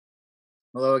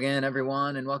Hello again,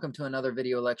 everyone, and welcome to another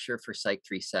video lecture for Psych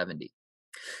 370.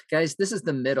 Guys, this is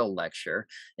the middle lecture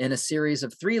in a series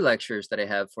of 3 lectures that I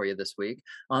have for you this week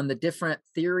on the different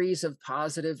theories of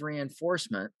positive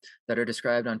reinforcement that are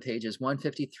described on pages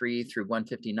 153 through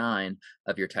 159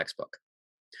 of your textbook.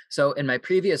 So in my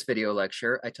previous video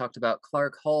lecture, I talked about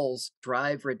Clark Hull's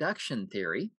drive reduction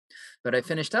theory, but I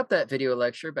finished up that video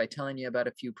lecture by telling you about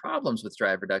a few problems with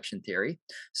drive reduction theory.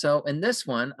 So in this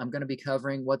one, I'm going to be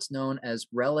covering what's known as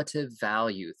relative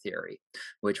value theory,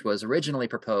 which was originally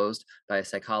proposed by a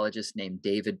psychologist named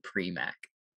David Premack.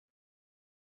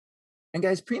 And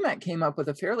guys, Premack came up with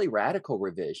a fairly radical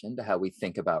revision to how we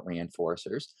think about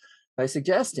reinforcers by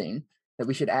suggesting that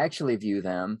we should actually view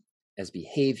them as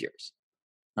behaviors,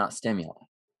 not stimuli.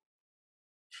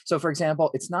 So, for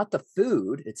example, it's not the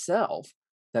food itself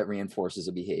that reinforces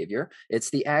a behavior, it's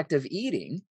the act of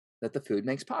eating that the food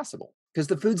makes possible. Because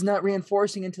the food's not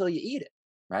reinforcing until you eat it,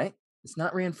 right? It's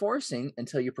not reinforcing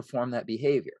until you perform that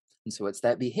behavior. And so it's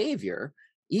that behavior,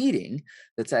 eating,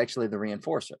 that's actually the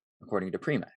reinforcer, according to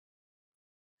Premack.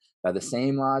 By the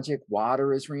same logic,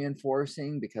 water is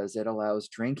reinforcing because it allows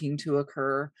drinking to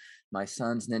occur. My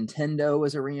son's Nintendo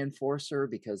is a reinforcer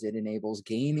because it enables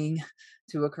gaming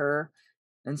to occur,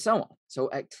 and so on. So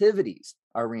activities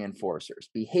are reinforcers,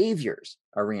 behaviors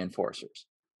are reinforcers,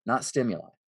 not stimuli.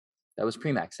 That was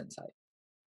Premack's insight.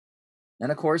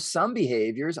 And of course, some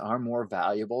behaviors are more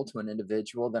valuable to an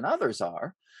individual than others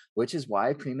are, which is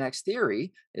why Premack's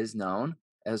theory is known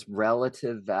as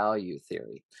relative value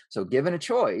theory. So, given a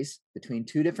choice between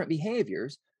 2 different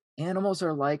behaviors, animals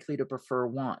are likely to prefer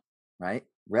one, right?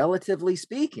 Relatively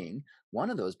speaking,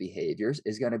 one of those behaviors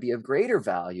is going to be of greater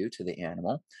value to the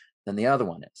animal than the other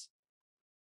one is.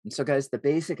 And so, guys, the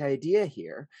basic idea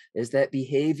here is that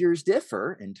behaviors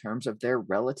differ in terms of their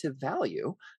relative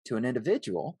value to an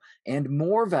individual, and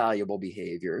more valuable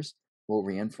behaviors will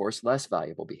reinforce less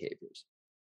valuable behaviors.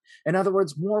 In other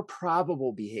words, more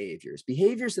probable behaviors,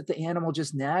 behaviors that the animal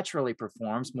just naturally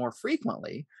performs more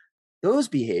frequently, those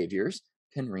behaviors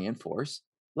can reinforce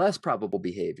less probable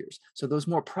behaviors. So, those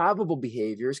more probable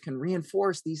behaviors can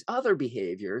reinforce these other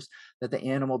behaviors that the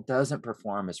animal doesn't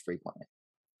perform as frequently.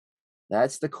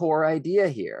 That's the core idea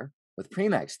here with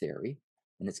Premack's theory,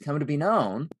 and it's come to be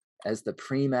known as the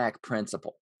Premack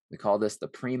principle. We call this the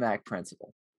Premack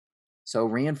principle. So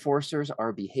reinforcers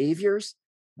are behaviors,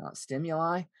 not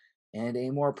stimuli, and a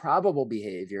more probable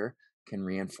behavior can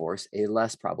reinforce a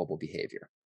less probable behavior.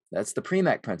 That's the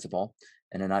Premack principle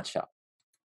in a nutshell.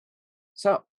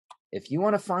 So, if you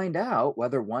want to find out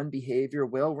whether one behavior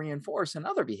will reinforce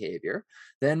another behavior,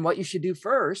 then what you should do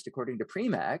first, according to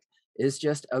Premack, is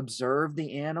just observe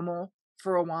the animal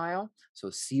for a while. So,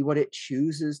 see what it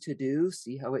chooses to do,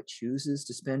 see how it chooses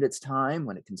to spend its time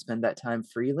when it can spend that time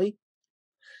freely.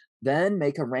 Then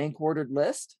make a rank ordered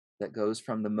list that goes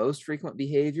from the most frequent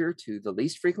behavior to the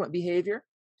least frequent behavior.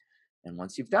 And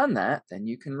once you've done that, then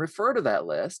you can refer to that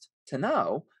list to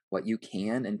know what you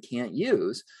can and can't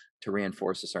use to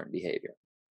reinforce a certain behavior.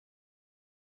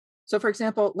 So, for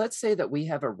example, let's say that we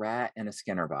have a rat in a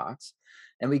Skinner box,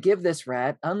 and we give this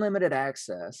rat unlimited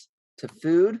access to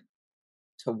food,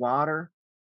 to water,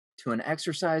 to an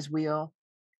exercise wheel,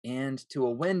 and to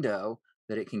a window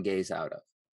that it can gaze out of.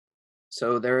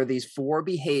 So, there are these 4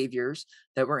 behaviors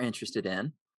that we're interested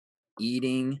in: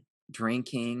 eating,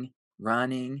 drinking,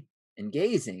 running, and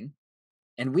gazing.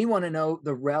 And we want to know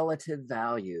the relative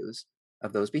values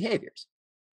of those behaviors.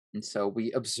 And so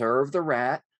we observe the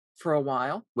rat for a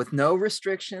while with no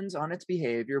restrictions on its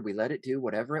behavior. We let it do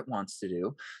whatever it wants to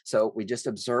do. So we just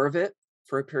observe it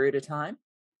for a period of time.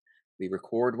 We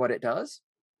record what it does,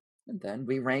 and then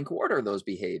we rank order those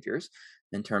behaviors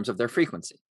in terms of their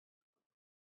frequency.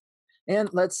 And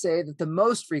let's say that the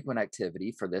most frequent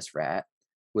activity for this rat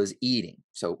was eating.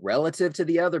 So, relative to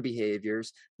the other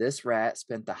behaviors, this rat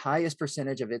spent the highest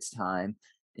percentage of its time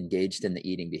engaged in the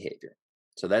eating behavior.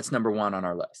 So, that's number 1 on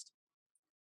our list.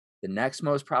 The next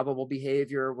most probable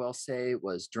behavior, we'll say,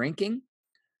 was drinking,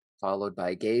 followed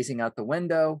by gazing out the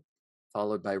window,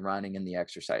 followed by running in the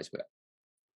exercise wheel.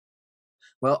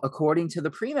 Well, according to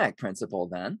the Premack principle,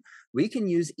 then, we can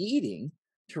use eating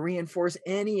to reinforce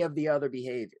any of the other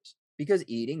behaviors because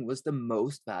eating was the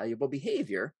most valuable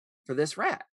behavior for this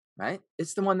rat, right?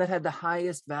 It's the one that had the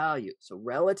highest value. So,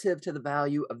 relative to the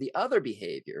value of the other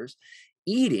behaviors,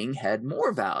 eating had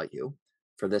more value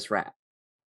for this rat.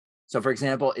 So, for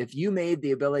example, if you made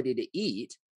the ability to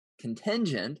eat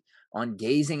contingent on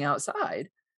gazing outside,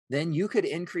 then you could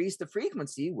increase the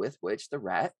frequency with which the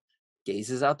rat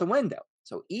gazes out the window.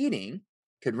 So, eating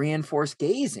could reinforce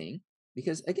gazing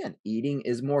because, again, eating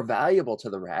is more valuable to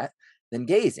the rat than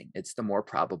gazing. It's the more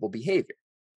probable behavior.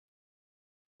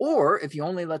 Or if you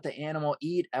only let the animal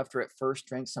eat after it first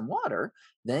drank some water,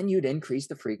 then you'd increase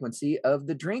the frequency of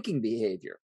the drinking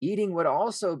behavior. Eating would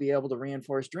also be able to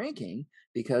reinforce drinking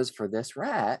because for this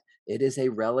rat, it is a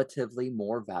relatively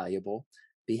more valuable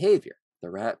behavior.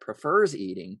 The rat prefers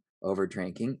eating over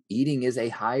drinking. Eating is a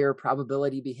higher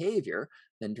probability behavior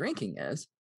than drinking is.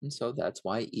 And so that's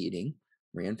why eating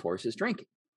reinforces drinking.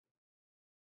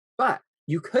 But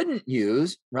you couldn't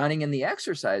use running in the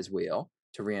exercise wheel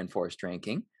to reinforce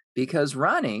drinking because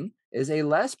running is a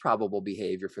less probable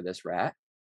behavior for this rat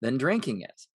than drinking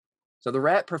is. So the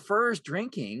rat prefers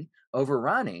drinking over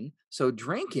running. So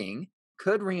drinking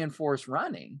could reinforce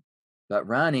running, but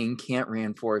running can't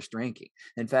reinforce drinking.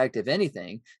 In fact, if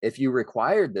anything, if you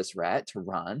required this rat to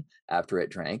run after it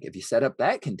drank, if you set up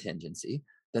that contingency,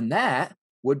 then that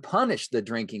would punish the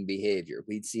drinking behavior.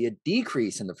 We'd see a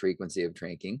decrease in the frequency of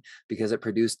drinking because it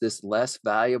produced this less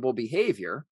valuable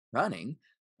behavior, running,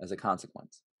 as a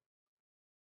consequence.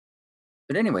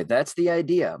 But anyway, that's the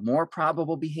idea. More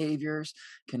probable behaviors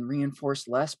can reinforce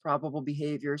less probable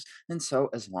behaviors. And so,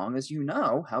 as long as you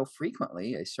know how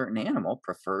frequently a certain animal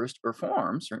prefers to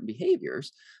perform certain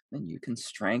behaviors, then you can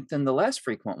strengthen the less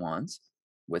frequent ones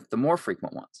with the more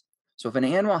frequent ones. So, if an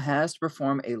animal has to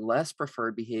perform a less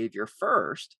preferred behavior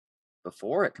first,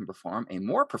 before it can perform a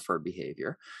more preferred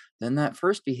behavior, then that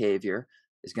first behavior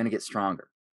is going to get stronger.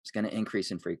 It's going to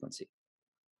increase in frequency.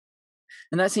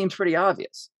 And that seems pretty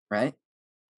obvious, right?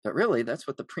 But really, that's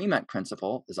what the Premack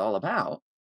principle is all about.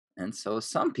 And so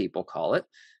some people call it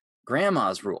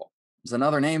grandma's rule. There's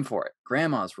another name for it,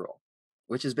 grandma's rule,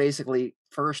 which is basically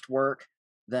first work,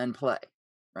 then play,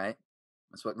 right?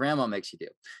 That's what grandma makes you do.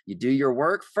 You do your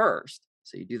work first.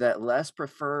 So you do that less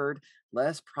preferred,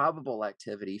 less probable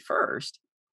activity first,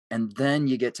 and then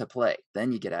you get to play.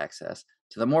 Then you get access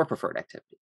to the more preferred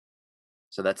activity.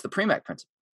 So that's the Premack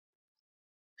principle.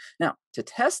 Now, to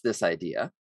test this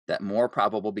idea, that more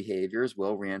probable behaviors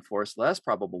will reinforce less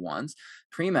probable ones,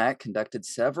 Premack conducted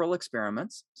several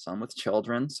experiments, some with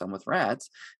children, some with rats.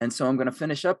 And so I'm going to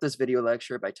finish up this video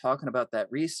lecture by talking about that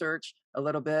research a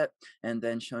little bit and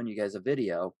then showing you guys a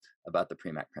video about the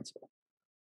Premack principle.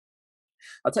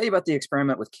 I'll tell you about the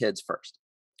experiment with kids first.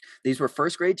 These were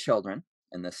first grade children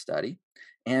in this study.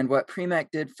 And what Premack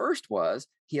did first was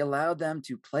he allowed them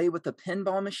to play with a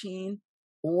pinball machine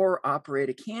or operate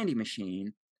a candy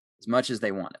machine as much as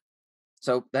they wanted.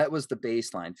 So that was the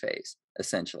baseline phase,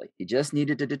 essentially. He just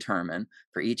needed to determine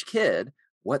for each kid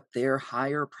what their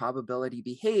higher probability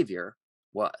behavior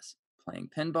was, playing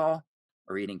pinball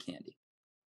or eating candy.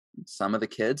 Some of the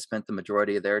kids spent the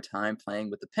majority of their time playing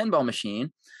with the pinball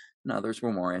machine, and others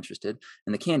were more interested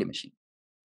in the candy machine.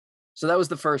 So that was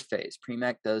the first phase.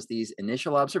 Premack does these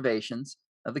initial observations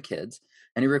of the kids,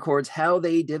 and he records how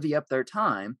they divvy up their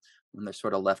time when they're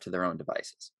sort of left to their own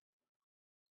devices.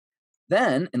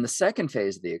 Then, in the second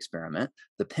phase of the experiment,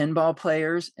 the pinball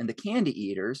players and the candy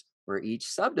eaters were each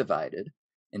subdivided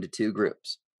into two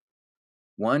groups.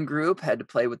 One group had to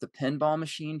play with the pinball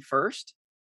machine first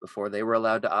before they were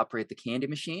allowed to operate the candy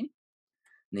machine.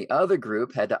 And the other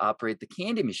group had to operate the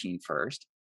candy machine first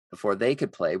before they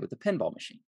could play with the pinball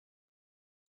machine.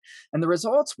 And the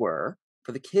results were,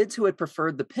 for the kids who had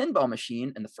preferred the pinball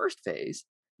machine in the first phase,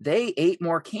 they ate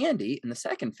more candy in the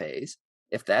second phase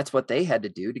if that's what they had to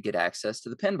do to get access to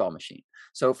the pinball machine.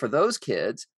 So for those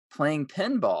kids, playing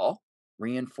pinball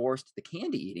reinforced the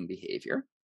candy eating behavior.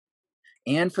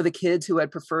 And for the kids who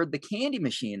had preferred the candy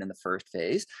machine in the first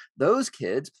phase, those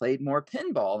kids played more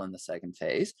pinball in the second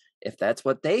phase if that's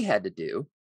what they had to do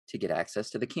to get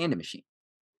access to the candy machine.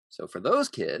 So for those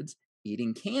kids,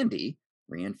 eating candy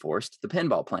reinforced the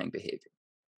pinball playing behavior.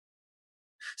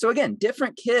 So again,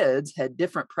 different kids had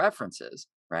different preferences,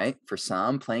 right? For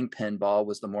some, playing pinball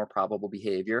was the more probable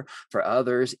behavior. For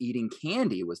others, eating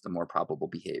candy was the more probable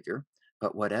behavior.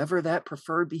 But whatever that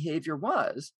preferred behavior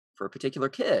was for a particular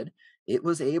kid, it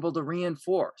was able to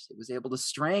reinforce, it was able to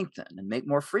strengthen and make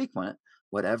more frequent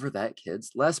whatever that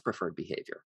kid's less preferred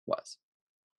behavior was.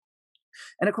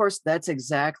 And of course, that's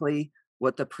exactly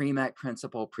what the Premack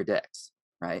principle predicts,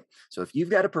 right? So if you've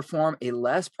got to perform a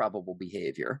less probable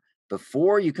behavior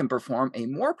before you can perform a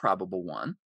more probable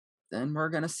one, then we're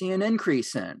going to see an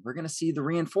increase we're going to see the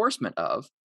reinforcement of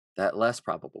that less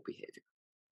probable behavior.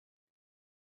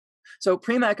 So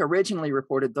Premack originally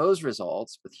reported those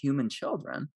results with human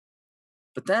children,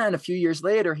 but then a few years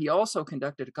later, he also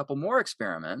conducted a couple more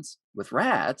experiments with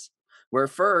rats, where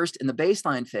first, in the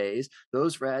baseline phase,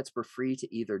 those rats were free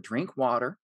to either drink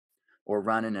water or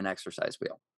run in an exercise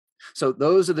wheel. So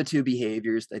those are the two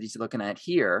behaviors that he's looking at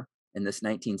here in this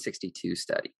 1962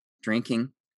 study, drinking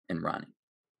and running.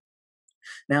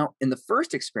 Now, in the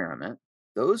first experiment,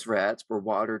 those rats were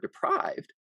water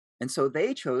deprived. And so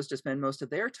they chose to spend most of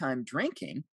their time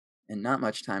drinking and not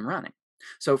much time running.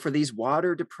 So for these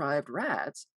water deprived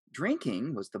rats,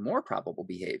 drinking was the more probable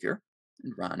behavior,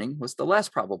 and running was the less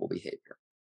probable behavior.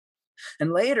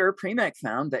 And later, Premack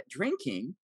found that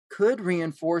drinking could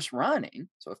reinforce running.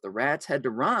 So if the rats had to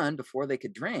run before they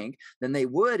could drink, then they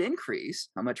would increase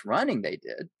how much running they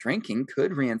did. Drinking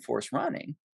could reinforce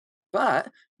running,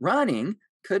 but running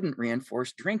couldn't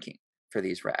reinforce drinking for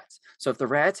these rats. So if the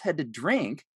rats had to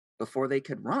drink before they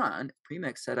could run,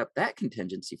 Premack set up that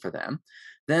contingency for them,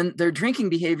 then their drinking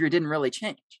behavior didn't really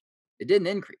change. It didn't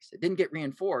increase. It didn't get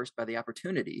reinforced by the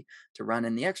opportunity to run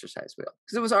in the exercise wheel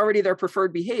because it was already their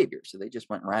preferred behavior. So they just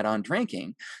went right on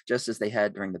drinking just as they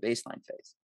had during the baseline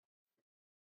phase.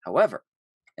 However,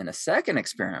 in a second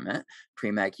experiment,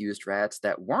 Premack used rats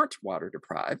that weren't water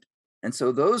deprived. And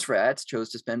so those rats chose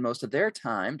to spend most of their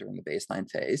time during the baseline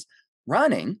phase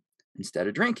running instead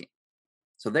of drinking.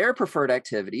 So their preferred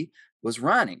activity was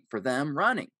running. For them,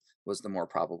 running was the more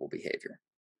probable behavior.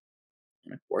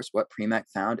 And of course, what Premack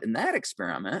found in that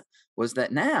experiment was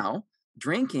that now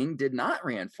drinking did not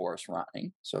reinforce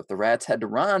running. So if the rats had to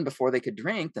run before they could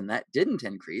drink, then that didn't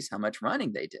increase how much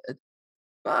running they did.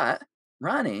 But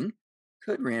running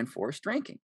could reinforce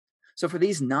drinking. So for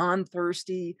these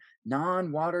non-thirsty,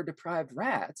 non-water deprived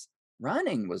rats,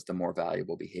 running was the more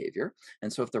valuable behavior.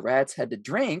 And so if the rats had to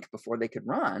drink before they could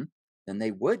run, then they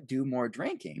would do more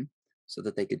drinking so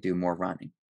that they could do more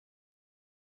running.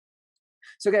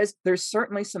 So guys, there's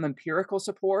certainly some empirical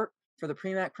support for the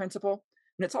Premack principle,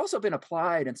 and it's also been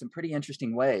applied in some pretty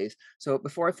interesting ways. So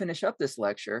before I finish up this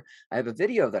lecture, I have a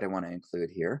video that I want to include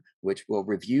here, which will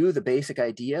review the basic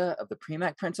idea of the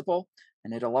Premack principle,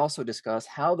 and it'll also discuss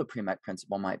how the Premack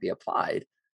principle might be applied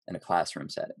in a classroom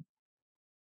setting.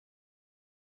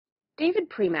 David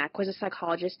Premack was a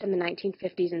psychologist in the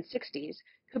 1950s and 60s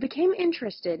who became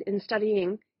interested in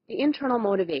studying the internal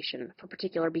motivation for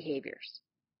particular behaviors.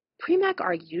 Premack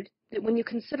argued that when you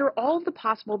consider all of the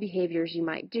possible behaviors you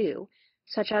might do,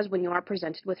 such as when you are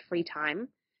presented with free time,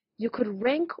 you could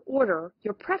rank order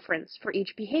your preference for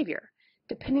each behavior,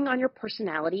 depending on your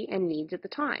personality and needs at the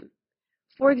time.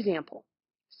 For example,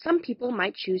 some people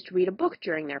might choose to read a book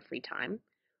during their free time,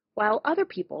 while other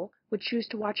people would choose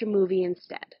to watch a movie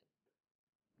instead.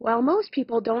 While most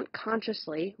people don't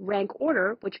consciously rank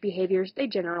order which behaviors they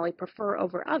generally prefer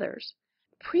over others,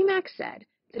 Premack said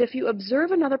that if you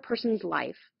observe another person's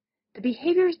life, the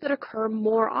behaviors that occur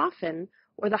more often,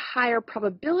 or the higher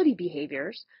probability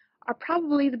behaviors, are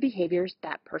probably the behaviors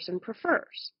that person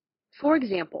prefers. For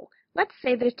example, let's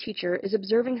say that a teacher is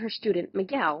observing her student,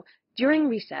 Miguel, during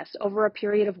recess over a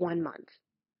period of 1 month.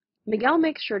 Miguel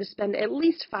makes sure to spend at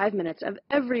least 5 minutes of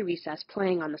every recess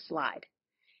playing on the slide.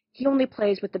 He only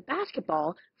plays with the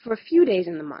basketball for a few days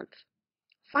in the month.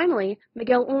 Finally,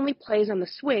 Miguel only plays on the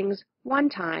swings one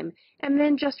time and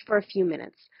then just for a few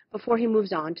minutes before he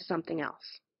moves on to something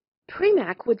else.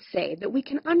 Premack would say that we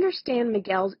can understand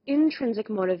Miguel's intrinsic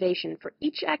motivation for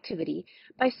each activity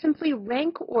by simply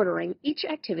rank ordering each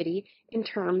activity in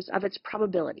terms of its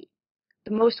probability.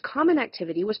 The most common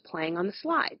activity was playing on the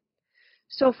slide.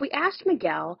 So if we asked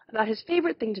Miguel about his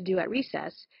favorite thing to do at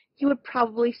recess, he would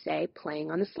probably say playing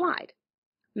on the slide.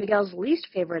 Miguel's least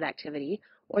favorite activity,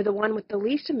 or the one with the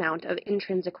least amount of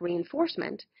intrinsic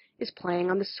reinforcement, is playing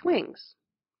on the swings.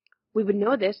 We would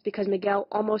know this because Miguel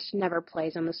almost never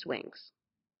plays on the swings.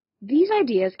 These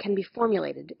ideas can be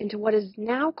formulated into what is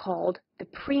now called the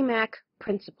Premack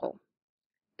principle.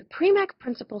 The Premack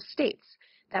principle states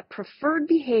that preferred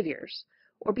behaviors,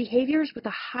 or behaviors with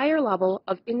a higher level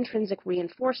of intrinsic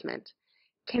reinforcement,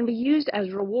 can be used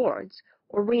as rewards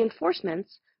or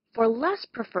reinforcements for less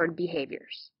preferred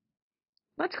behaviors.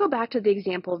 Let's go back to the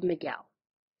example of Miguel.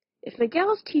 If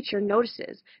Miguel's teacher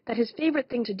notices that his favorite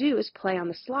thing to do is play on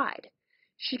the slide,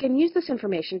 she can use this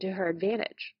information to her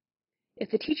advantage.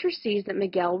 If the teacher sees that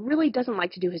Miguel really doesn't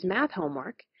like to do his math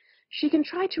homework, she can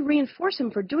try to reinforce him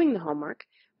for doing the homework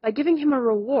by giving him a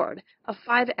reward of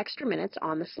 5 extra minutes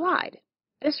on the slide.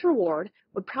 This reward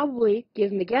would probably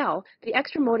give Miguel the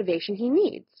extra motivation he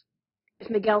needs. If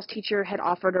Miguel's teacher had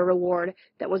offered a reward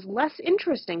that was less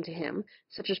interesting to him,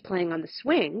 such as playing on the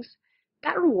swings,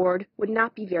 that reward would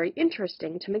not be very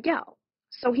interesting to Miguel,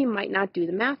 so he might not do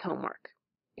the math homework.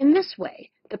 In this way,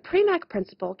 the Premack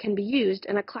principle can be used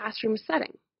in a classroom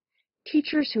setting.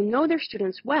 Teachers who know their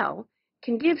students well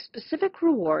can give specific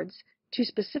rewards to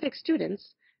specific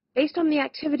students based on the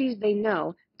activities they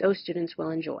know those students will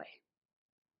enjoy.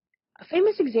 A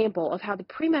famous example of how the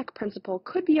Premack principle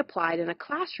could be applied in a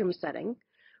classroom setting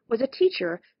was a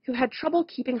teacher who had trouble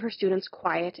keeping her students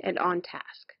quiet and on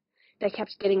task. They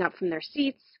kept getting up from their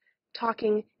seats,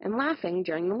 talking, and laughing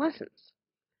during the lessons.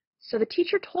 So the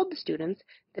teacher told the students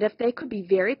that if they could be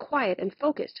very quiet and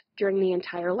focused during the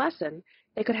entire lesson,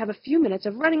 they could have a few minutes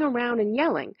of running around and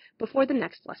yelling before the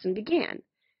next lesson began.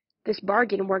 This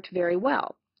bargain worked very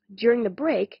well. During the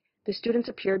break, the students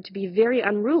appeared to be very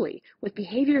unruly, with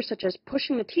behaviors such as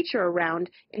pushing the teacher around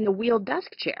in the wheeled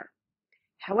desk chair.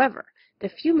 However, the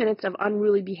few minutes of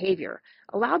unruly behavior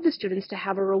allowed the students to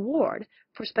have a reward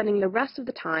for spending the rest of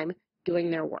the time doing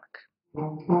their work.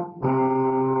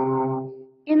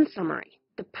 In summary,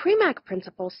 the PREMAC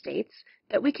principle states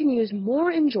that we can use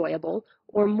more enjoyable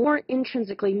or more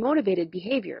intrinsically motivated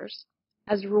behaviors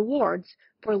as rewards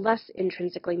for less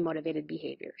intrinsically motivated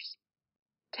behaviors.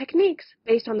 Techniques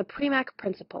based on the PREMAC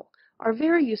principle are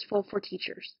very useful for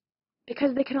teachers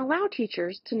because they can allow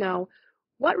teachers to know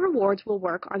what rewards will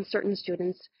work on certain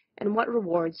students and what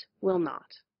rewards will not.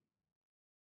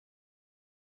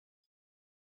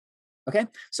 Okay,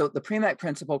 so the PREMAC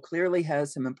principle clearly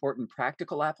has some important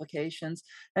practical applications.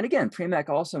 And again, PREMAC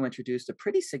also introduced a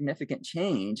pretty significant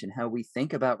change in how we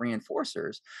think about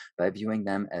reinforcers by viewing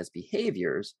them as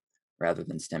behaviors rather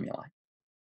than stimuli.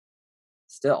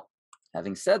 Still,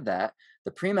 having said that,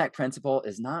 the PREMAC principle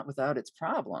is not without its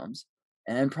problems.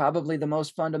 And probably the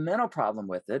most fundamental problem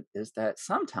with it is that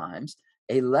sometimes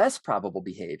a less probable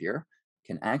behavior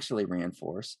can actually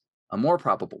reinforce a more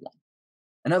probable one.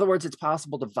 In other words, it's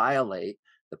possible to violate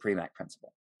the PREMAC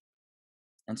principle.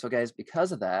 And so, guys,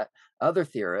 because of that, other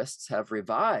theorists have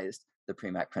revised the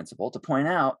PREMAC principle to point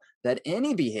out that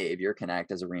any behavior can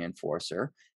act as a reinforcer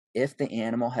if the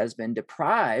animal has been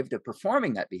deprived of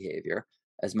performing that behavior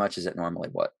as much as it normally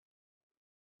would.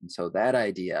 And so that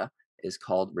idea is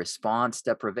called response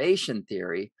deprivation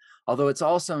theory, although it's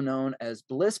also known as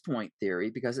bliss point theory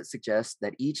because it suggests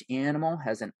that each animal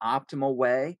has an optimal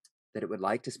way that it would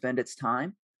like to spend its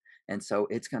time. And so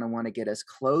it's going to want to get as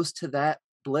close to that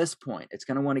bliss point. It's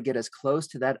going to want to get as close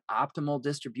to that optimal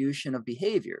distribution of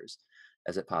behaviors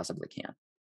as it possibly can.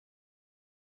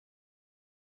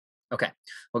 Okay,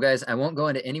 well, guys, I won't go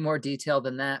into any more detail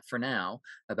than that for now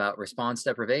about response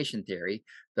deprivation theory,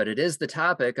 but it is the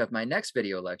topic of my next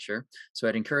video lecture. So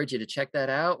I'd encourage you to check that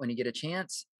out when you get a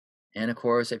chance. And of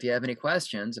course, if you have any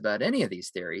questions about any of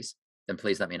these theories, then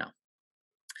please let me know.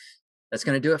 That's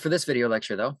going to do it for this video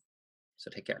lecture, though. So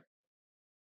take care.